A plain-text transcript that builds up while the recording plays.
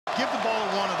give the ball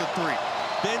to one of the three.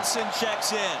 Benson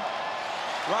checks in.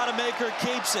 Rodemaker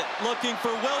keeps it, looking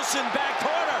for Wilson, back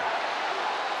corner.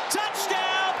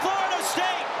 Touchdown, Florida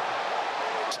State!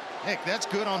 Heck, that's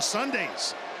good on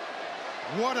Sundays.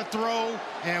 What a throw,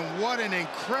 and what an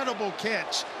incredible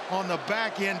catch on the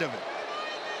back end of it.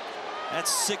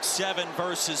 That's 6'7"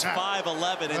 versus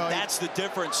 5'11", and that's the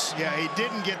difference. Yeah, he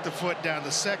didn't get the foot down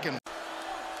the second.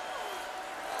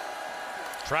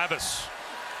 Travis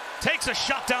takes a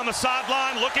shot down the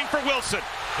sideline, looking for Wilson.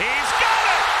 He's got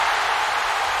it!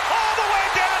 All the way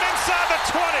down inside the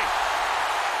 20.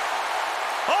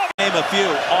 Oh. Name a few,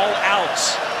 all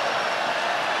outs.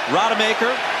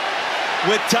 Rodemaker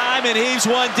with time, and he's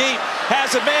one deep.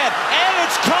 Has a man, and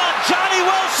it's caught. Johnny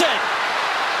Wilson.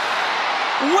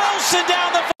 Wilson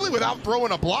down the field. Without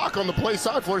throwing a block on the play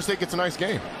side, Florida State gets a nice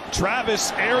game.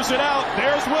 Travis airs it out.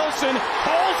 There's Wilson.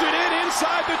 Holds it in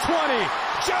inside the 20.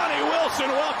 Johnny Wilson,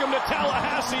 welcome to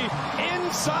Tallahassee,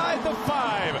 inside the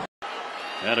 5.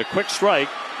 And a quick strike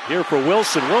here for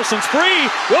Wilson. Wilson's free.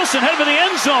 Wilson headed for the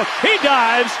end zone. He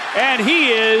dives, and he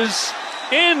is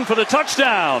in for the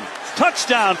touchdown.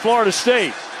 Touchdown, Florida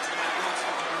State.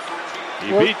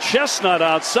 He beat Chestnut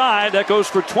outside. That goes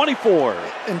for 24.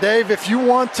 And Dave, if you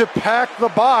want to pack the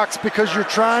box because you're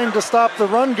trying to stop the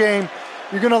run game,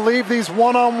 you're going to leave these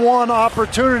one-on-one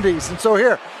opportunities. And so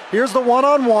here's the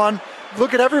one-on-one.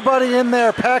 Look at everybody in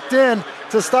there packed in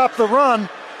to stop the run.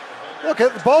 Look,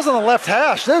 the ball's on the left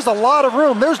hash. There's a lot of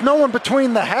room. There's no one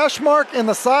between the hash mark and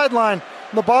the sideline,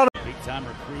 the bottom. Big-time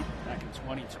recruit back in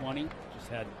 2020.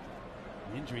 Just had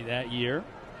an injury that year.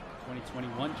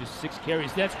 2021, just 6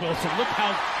 carries. That's Wilson. Look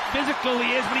how physical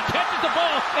he is when he catches the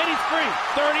ball, and he's free.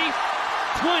 30,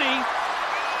 20,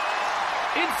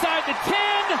 inside the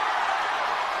 10.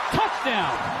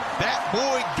 Touchdown. That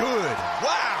boy good.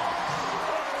 Wow.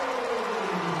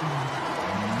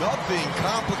 Nothing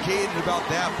complicated about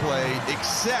that play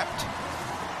except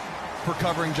for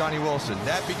covering Johnny Wilson.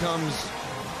 That becomes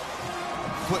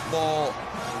football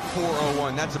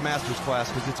 401. That's a master's class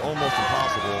because it's almost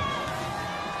impossible.